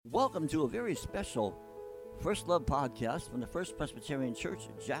Welcome to a very special First Love podcast from the First Presbyterian Church,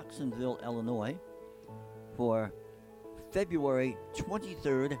 Jacksonville, Illinois, for February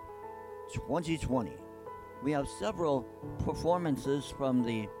 23rd, 2020. We have several performances from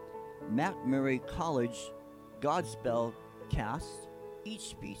the McMurray College Godspell cast,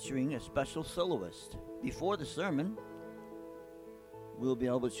 each featuring a special soloist. Before the sermon, we'll be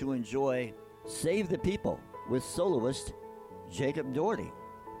able to enjoy Save the People with soloist Jacob Doherty.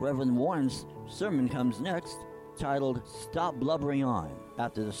 Reverend Warren's sermon comes next, titled Stop Blubbering On.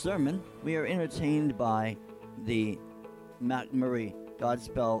 After the sermon, we are entertained by the McMurray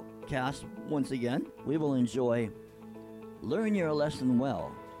Godspell cast. Once again, we will enjoy Learn Your Lesson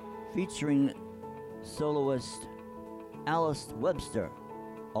Well, featuring soloist Alice Webster,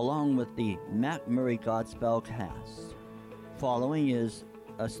 along with the McMurray Godspell cast. Following is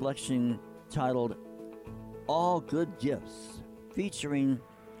a selection titled All Good Gifts, featuring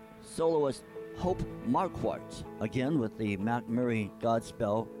soloist Hope Marquardt, again with the McMurray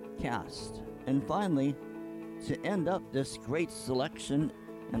Godspell cast. And finally, to end up this great selection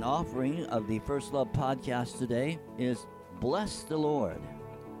and offering of the First Love podcast today is Bless the Lord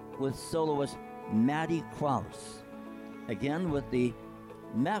with soloist Maddie Krause, again with the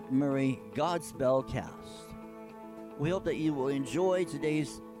McMurray Godspell cast. We hope that you will enjoy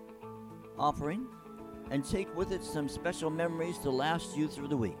today's offering and take with it some special memories to last you through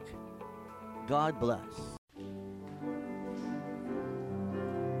the week. God bless.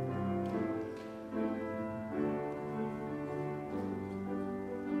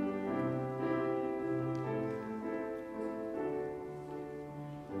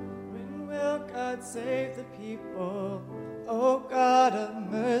 When will God save the people? O God of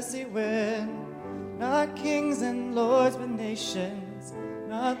mercy, when? Not kings and lords, but nations,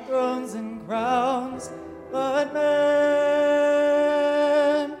 not thrones and crowns, but men.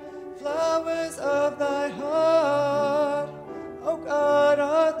 Flowers of thy heart, O God,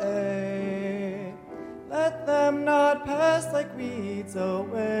 are they. Let them not pass like weeds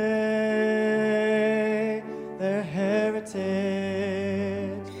away. Their heritage,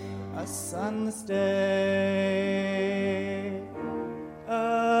 a sunless day.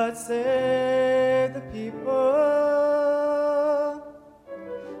 God save the people.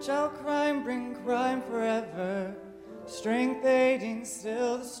 Shall crime bring crime forever? Strength aiding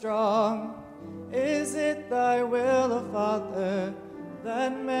still the strong. Is it thy will, O Father,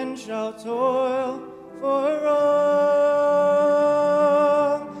 that men shall toil for wrong?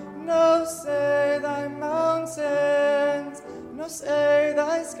 No, say thy mountains, no, say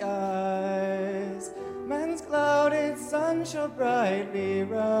thy skies. Men's clouded sun shall brightly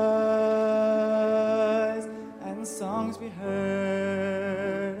rise, and songs be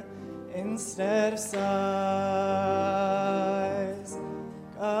heard instead of sighs.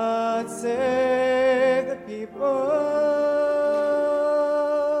 God save the people.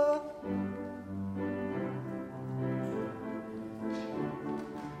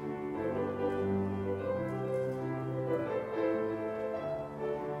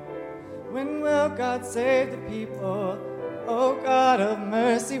 When will God save the people? O God of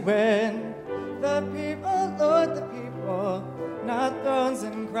mercy, when? The people, Lord, the people, not thrones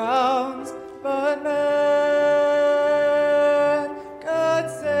and crowns, but men. God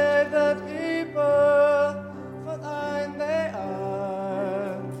save the people, for thine they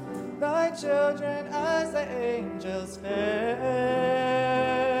are. Thy children as the angels fair.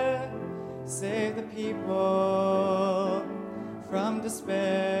 Save the people from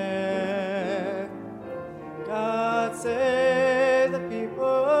despair. God save the people.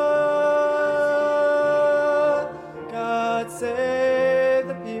 God save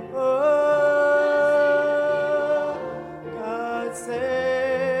the people. God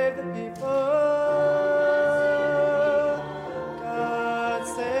save the people. God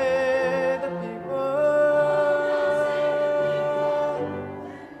save the people.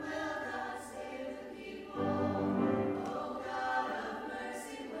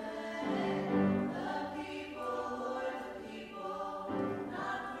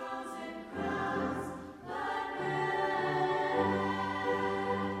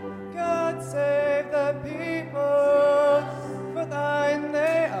 God save the people, for thine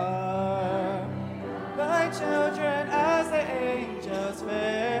they are. Thy children as the angels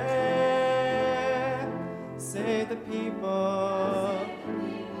fair. Save the people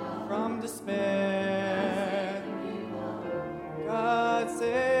from despair. God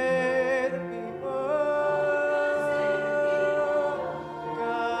save the people.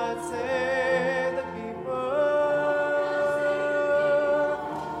 God save the people.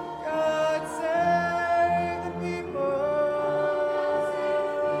 God save the people.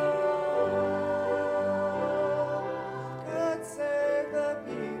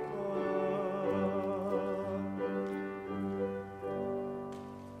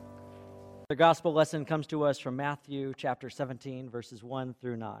 The gospel lesson comes to us from Matthew chapter 17, verses 1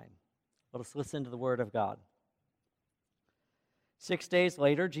 through 9. Let us listen to the word of God. 6 days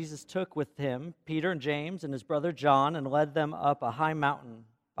later, Jesus took with him Peter and James and his brother John and led them up a high mountain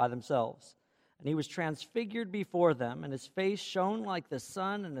by themselves. And he was transfigured before them, and his face shone like the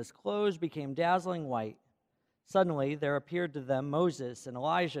sun, and his clothes became dazzling white. Suddenly there appeared to them Moses and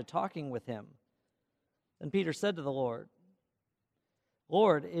Elijah talking with him. Then Peter said to the Lord,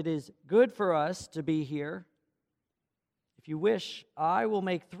 "Lord, it is good for us to be here. If you wish, I will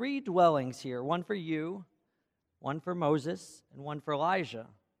make 3 dwellings here, one for you, one for Moses, and one for Elijah."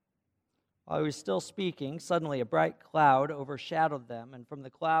 While he was still speaking, suddenly a bright cloud overshadowed them, and from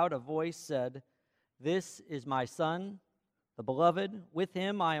the cloud a voice said, "This is my Son, the Beloved. With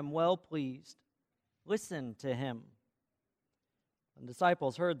him I am well pleased. Listen to him." When the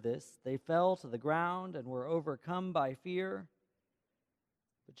disciples heard this, they fell to the ground and were overcome by fear.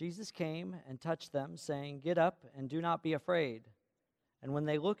 But Jesus came and touched them, saying, "Get up and do not be afraid." And when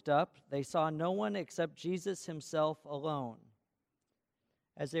they looked up, they saw no one except Jesus himself alone.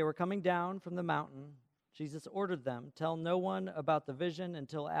 As they were coming down from the mountain, Jesus ordered them, "Tell no one about the vision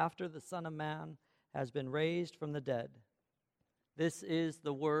until after the Son of Man has been raised from the dead." This is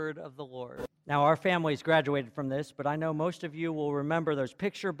the word of the Lord. Now, our family's graduated from this, but I know most of you will remember those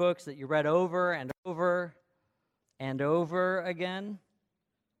picture books that you read over and over and over again.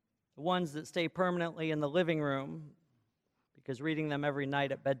 The ones that stay permanently in the living room, because reading them every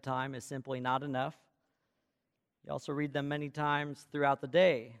night at bedtime is simply not enough. You also read them many times throughout the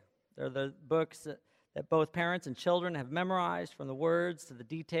day. They're the books that both parents and children have memorized, from the words to the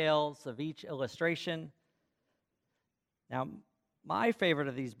details of each illustration. Now, my favorite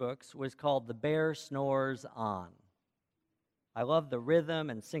of these books was called The Bear Snores On. I love the rhythm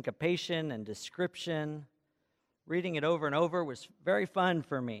and syncopation and description. Reading it over and over was very fun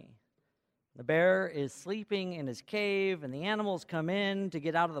for me. The bear is sleeping in his cave, and the animals come in to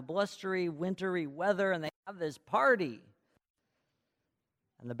get out of the blustery, wintry weather, and they have this party.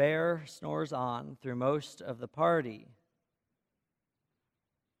 And the bear snores on through most of the party.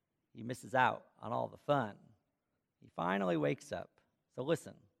 He misses out on all the fun. He finally wakes up. So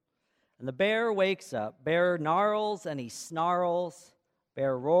listen. And the bear wakes up. Bear gnarls and he snarls.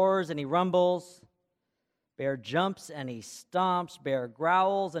 Bear roars and he rumbles. Bear jumps and he stomps. Bear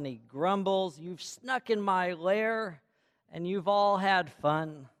growls and he grumbles. "You've snuck in my lair, and you've all had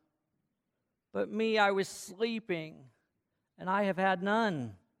fun. But me, I was sleeping, and I have had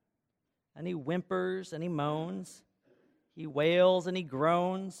none." And he whimpers and he moans. He wails and he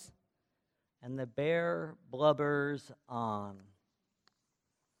groans. And the bear blubbers on.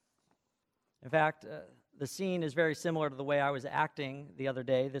 In fact, the scene is very similar to the way I was acting the other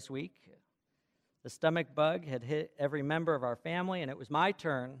day this week. The stomach bug had hit every member of our family, and it was my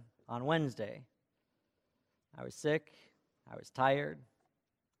turn on Wednesday. I was sick. I was tired.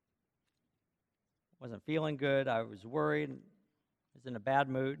 Wasn't feeling good. I was worried. I was in a bad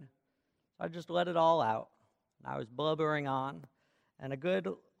mood. So I just let it all out. And I was blubbering on. And a good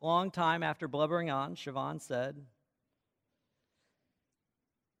long time after blubbering on, Siobhan said,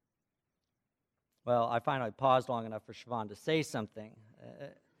 well, I finally paused long enough for Siobhan to say something.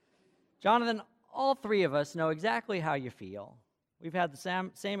 "Jonathan, all 3 of us know exactly how you feel. We've had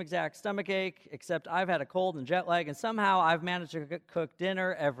the same exact stomach ache, except I've had a cold and jet lag, and somehow I've managed to cook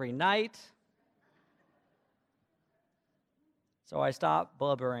dinner every night." So I stopped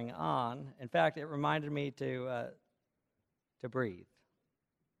blubbering on. In fact, it reminded me to breathe.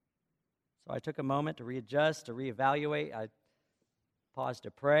 So I took a moment to readjust, to reevaluate. I paused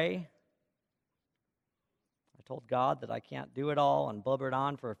to pray. I told God that I can't do it all, and blubbered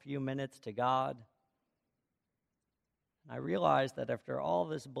on for a few minutes to God. And I realized that after all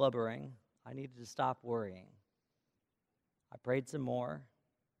this blubbering, I needed to stop worrying. I prayed some more.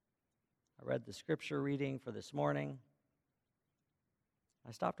 I read the scripture reading for this morning.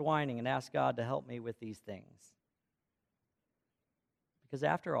 I stopped whining and asked God to help me with these things. Because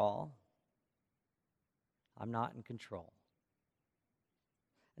after all, I'm not in control.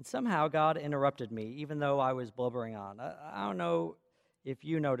 And somehow God interrupted me, even though I was blubbering on. I don't know if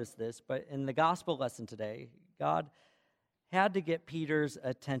you noticed this, but in the gospel lesson today, God had to get Peter's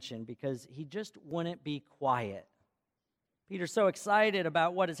attention because he just wouldn't be quiet. Peter's so excited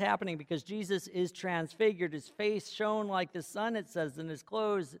about what is happening because Jesus is transfigured. His face shone like the sun, it says, and his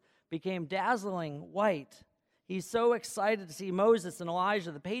clothes became dazzling white. He's so excited to see Moses and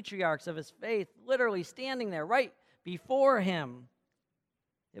Elijah, the patriarchs of his faith, literally standing there right before him.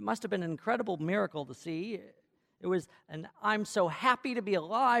 It must have been an incredible miracle to see. It was an "I'm so happy to be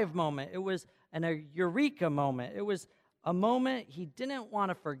alive" moment. It was a eureka moment. It was a moment he didn't want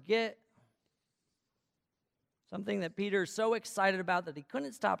to forget. Something that Peter's so excited about that he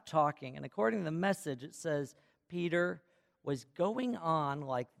couldn't stop talking. And according to the Message, it says Peter was going on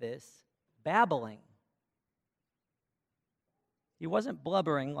like this, babbling. He wasn't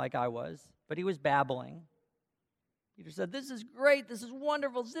blubbering like I was, but he was babbling. Peter said, "This is great. This is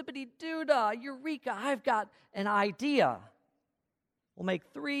wonderful. Zippity-doo-dah. Eureka. I've got an idea. We'll make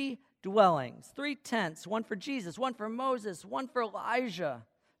 3 dwellings, 3 tents, one for Jesus, one for Moses, one for Elijah."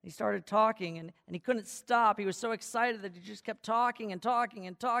 He started talking, and he couldn't stop. He was so excited that he just kept talking and talking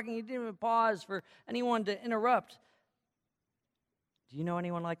and talking. He didn't even pause for anyone to interrupt. Do you know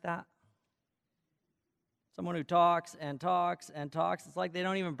anyone like that? Someone who talks and talks and talks. It's like they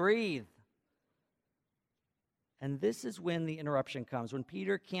don't even breathe. And this is when the interruption comes. When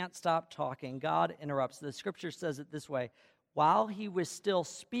Peter can't stop talking, God interrupts. The scripture says it this way: while he was still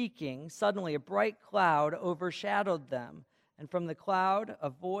speaking, suddenly a bright cloud overshadowed them. And from the cloud,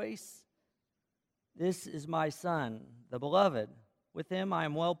 a voice, "This is my son, the beloved. With him I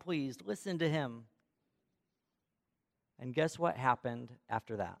am well pleased. Listen to him." And guess what happened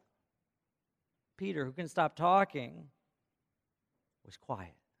after that? Peter, who couldn't stop talking, was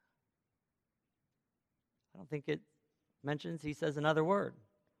quiet. I don't think it mentions he says another word.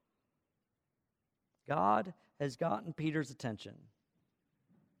 God has gotten Peter's attention.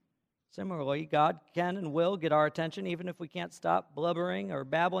 Similarly, God can and will get our attention even if we can't stop blubbering or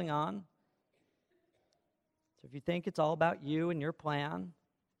babbling on. So if you think it's all about you and your plan,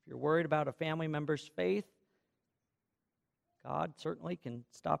 if you're worried about a family member's faith, God certainly can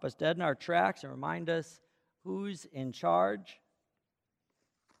stop us dead in our tracks and remind us who's in charge.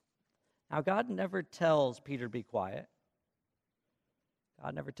 Now, God never tells Peter to be quiet.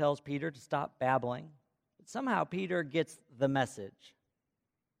 God never tells Peter to stop babbling. But somehow Peter gets the message.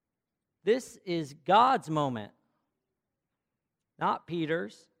 This is God's moment, not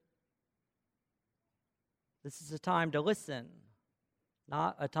Peter's. This is a time to listen,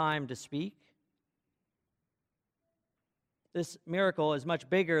 not a time to speak. This miracle is much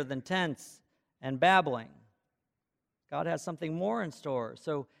bigger than tents and babbling. God has something more in store,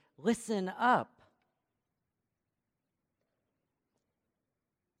 so listen up.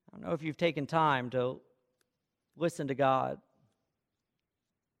 I don't know if you've taken time to listen to God.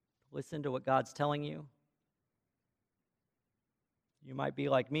 Listen to what God's telling you. You might be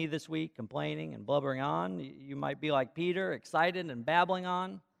like me this week, complaining and blubbering on. You might be like Peter, excited and babbling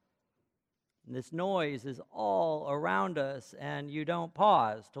on. And this noise is all around us, and you don't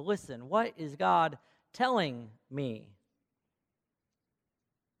pause to listen. What is God telling me?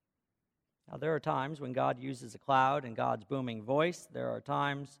 Now, there are times when God uses a cloud and God's booming voice. There are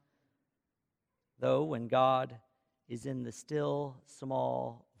times, though, when God is in the still,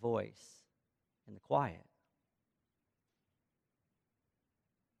 small voice, in the quiet.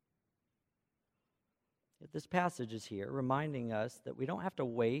 Yet this passage is here reminding us that we don't have to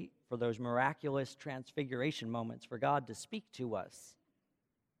wait for those miraculous transfiguration moments for God to speak to us.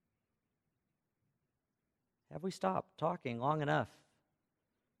 Have we stopped talking long enough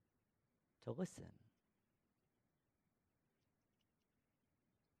to listen?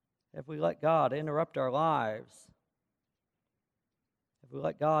 Have we let God interrupt our lives? Have we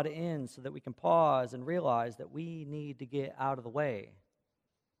let God in so that we can pause and realize that we need to get out of the way?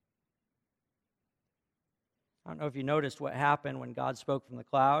 I don't know if you noticed what happened when God spoke from the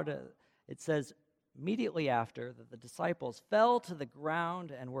cloud. It says immediately after that the disciples fell to the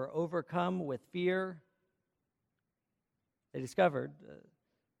ground and were overcome with fear. They discovered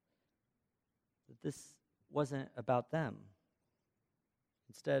that this wasn't about them.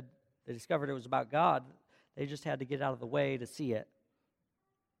 Instead, they discovered it was about God. They just had to get out of the way to see it.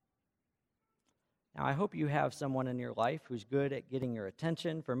 Now, I hope you have someone in your life who's good at getting your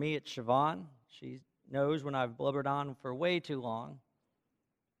attention. For me, it's Siobhan. She knows when I've blubbered on for way too long.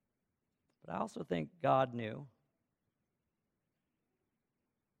 But I also think God knew.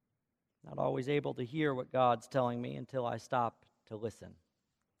 Not always able to hear what God's telling me until I stop to listen.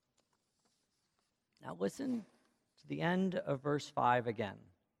 Now listen to the end of verse 5 again.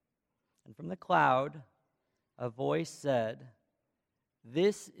 And from the cloud, a voice said,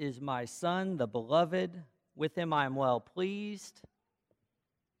 "This is my son, the beloved. With him I am well pleased.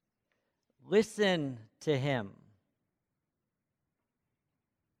 Listen to him."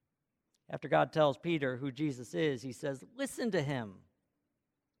 After God tells Peter who Jesus is, he says, listen to him.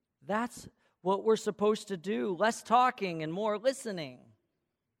 That's what we're supposed to do. Less talking and more listening.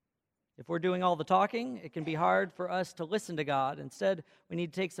 If we're doing all the talking, it can be hard for us to listen to God. Instead, we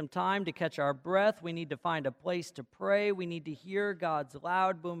need to take some time to catch our breath. We need to find a place to pray. We need to hear God's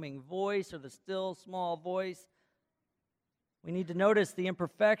loud, booming voice or the still, small voice. We need to notice the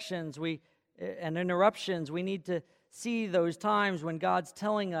imperfections. We and interruptions. We need to see those times when God's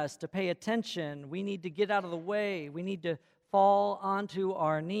telling us to pay attention. We need to get out of the way. We need to fall onto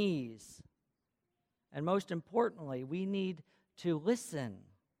our knees. And most importantly, we need to listen.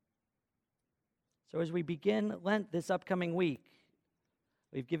 So as we begin Lent this upcoming week,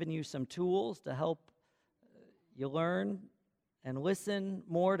 we've given you some tools to help you learn and listen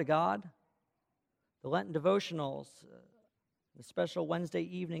more to God. The Lenten devotionals, the special Wednesday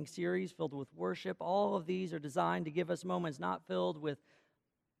evening series filled with worship, all of these are designed to give us moments not filled with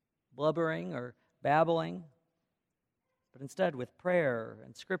blubbering or babbling, but instead with prayer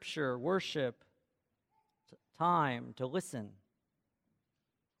and scripture, worship, time to listen.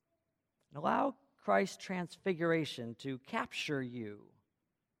 And allow Christ's transfiguration to capture you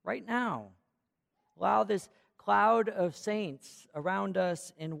right now. Allow this cloud of saints around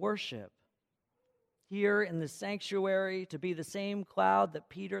us in worship here in the sanctuary to be the same cloud that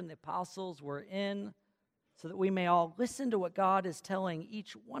Peter and the apostles were in, so that we may all listen to what God is telling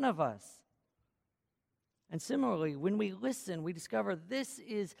each one of us. And similarly, when we listen, we discover this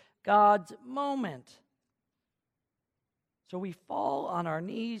is God's moment. So we fall on our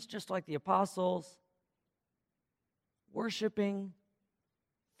knees just like the apostles, worshiping,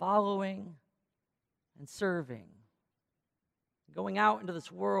 following, and serving. Going out into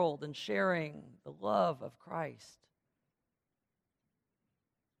this world and sharing the love of Christ.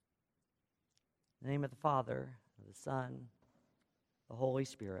 In the name of the Father, of the Son, the Holy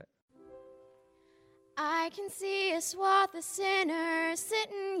Spirit. I can see a swath of sinners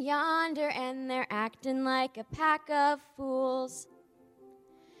sitting yonder, and they're acting like a pack of fools.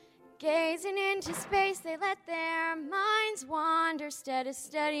 Gazing into space, they let their minds wander instead of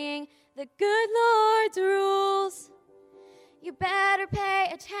studying the good Lord's rules. You better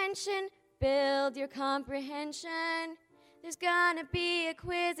pay attention, build your comprehension. There's gonna be a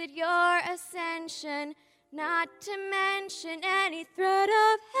quiz at your ascension, not to mention any threat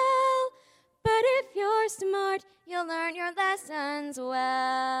of hell. But if you're smart, you'll learn your lessons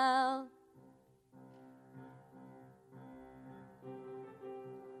well.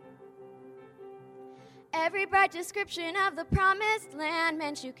 Every bright description of the promised land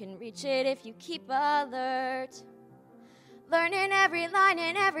meant you can reach it if you keep alert. Learning every line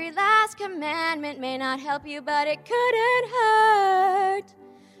and every last commandment may not help you, but it couldn't hurt.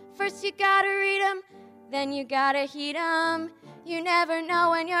 First you gotta read 'em, then you gotta heed 'em. You never know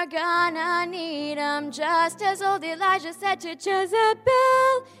when you're gonna need 'em. Just as old Elijah said to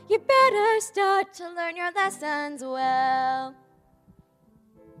Jezebel, you better start to learn your lessons well.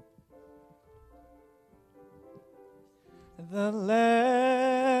 The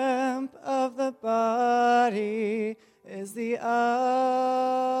lamp of the body is the eye.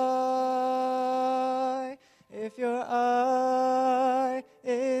 If your eye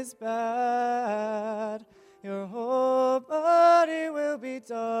is bad, your whole body will be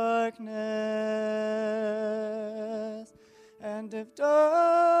darkness. And if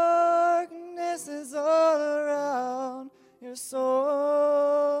darkness is all around, your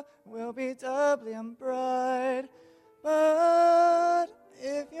soul will be doubly bright. But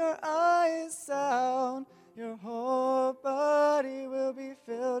if your eye is sound, your whole body will be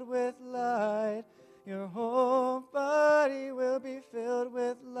filled with light. Your whole body will be filled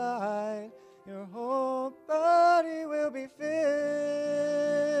with light. Your whole body will be filled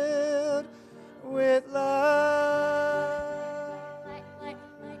with light.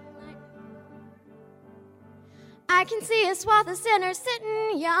 I can see a swath of sinners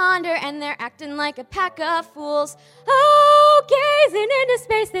sitting yonder, and they're acting like a pack of fools. Oh, gazing into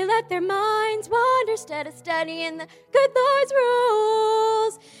space, they let their minds wander instead of studying the good Lord's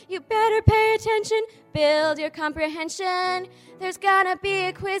rules. You better pay attention, build your comprehension. There's gonna be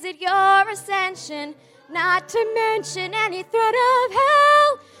a quiz at your ascension, not to mention any threat of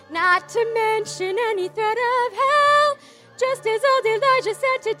hell, not to mention any threat of hell. Just as old Elijah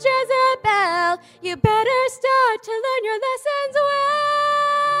said to Jezebel, you better start to learn your lessons well.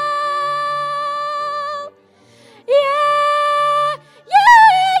 Yeah,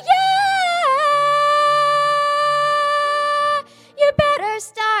 yeah, yeah. You better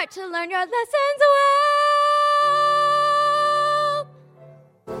start to learn your lessons well.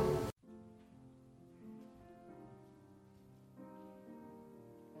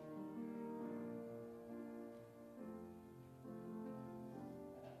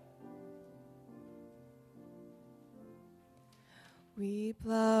 We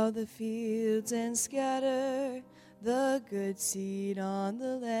plow the fields and scatter the good seed on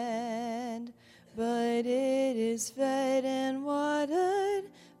the land, but it is fed and watered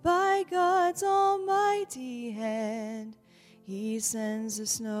by God's almighty hand. He sends the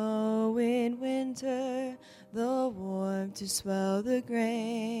snow in winter, the warmth to swell the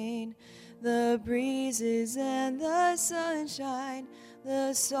grain, the breezes and the sunshine,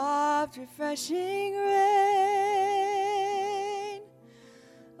 the soft, refreshing rain.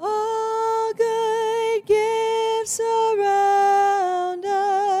 All good gifts around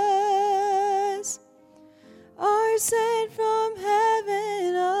us are sent from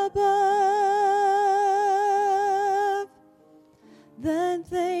heaven above. Then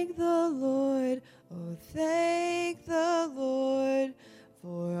thank the Lord, oh thank the Lord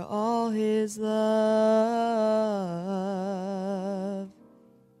for all his love.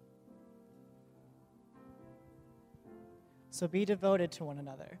 So be devoted to one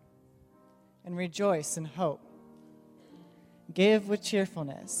another and rejoice in hope. Give with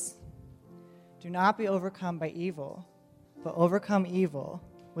cheerfulness. Do not be overcome by evil, but overcome evil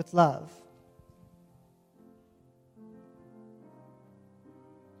with love.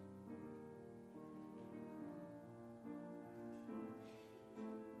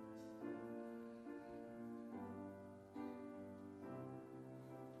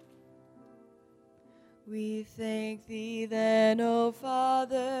 We thank thee then, O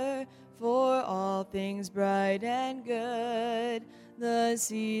Father, for all things bright and good, the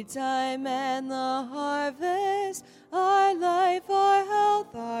seed time and the harvest, our life, our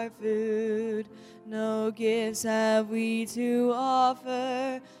health, our food. No gifts have we to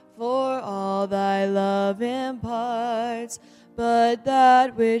offer, for all thy love imparts, but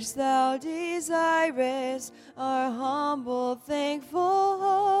that which thou desirest, our humble, thankful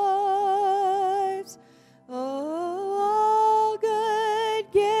hearts. Oh, all good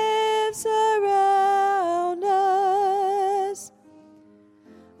gifts around us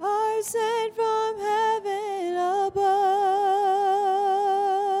are sent from heaven above.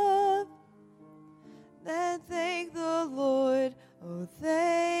 Then thank the Lord, oh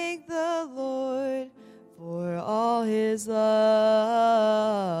thank the Lord for all his love.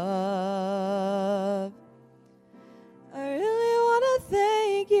 I really want to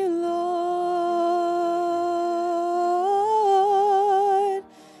thank you, Lord.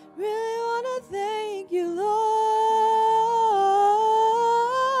 Really want to thank you, Lord.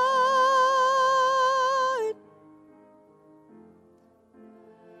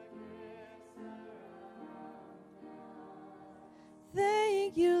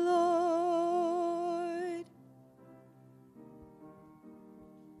 Thank you, Lord.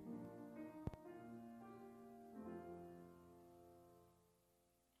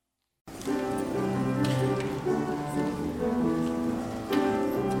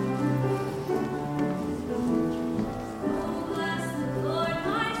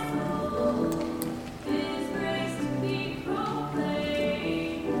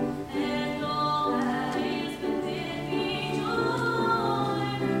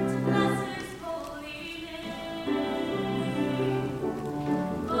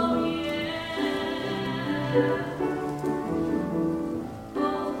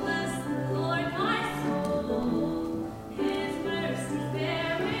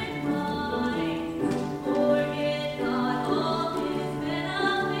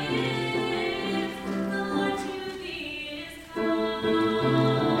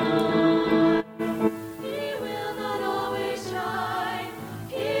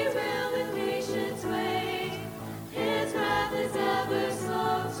 His wrath is ever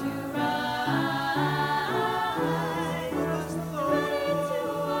slow to rise.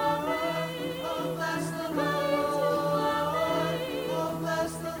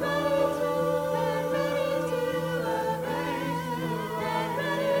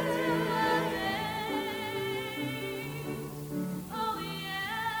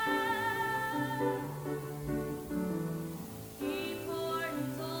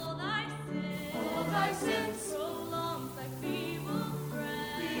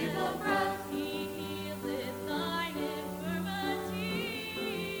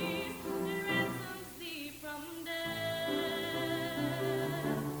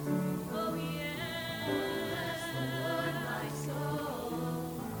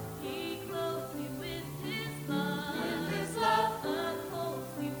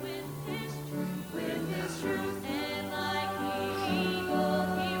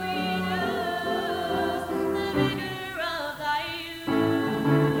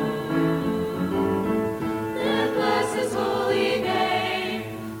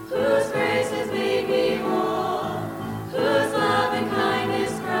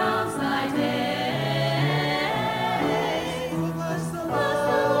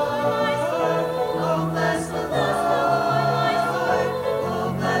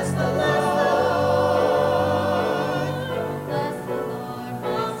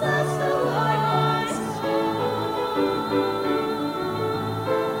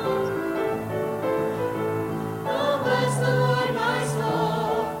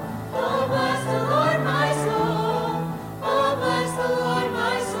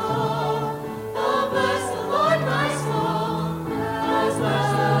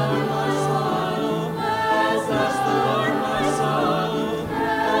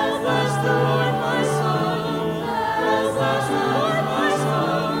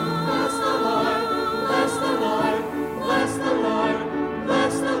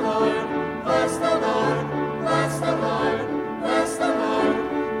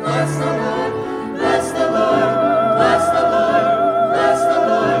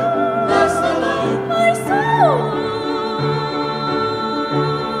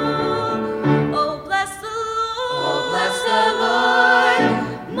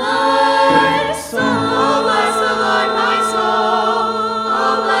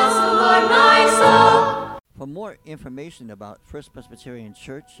 more information about First Presbyterian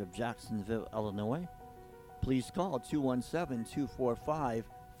Church of Jacksonville, Illinois, please call 217-245-4189,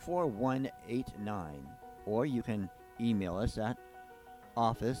 or you can email us at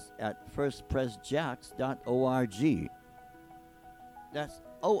office@firstpresjax.org. That's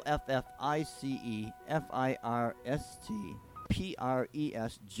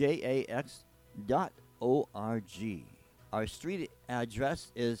OFFICEFIRSTPRESJAX.org. Our street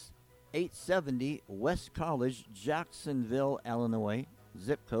address is 870 West College, Jacksonville, Illinois,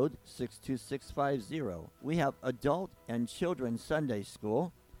 zip code 62650. We have adult and children's Sunday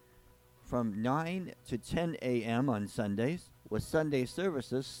school from 9 to 10 a.m. on Sundays, with Sunday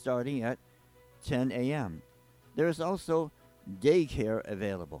services starting at 10 a.m. There is also daycare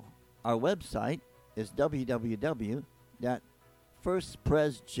available. Our website is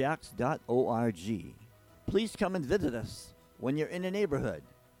www.firstpresjax.org. Please come and visit us when you're in the neighborhood.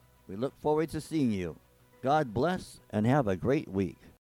 We look forward to seeing you. God bless and have a great week.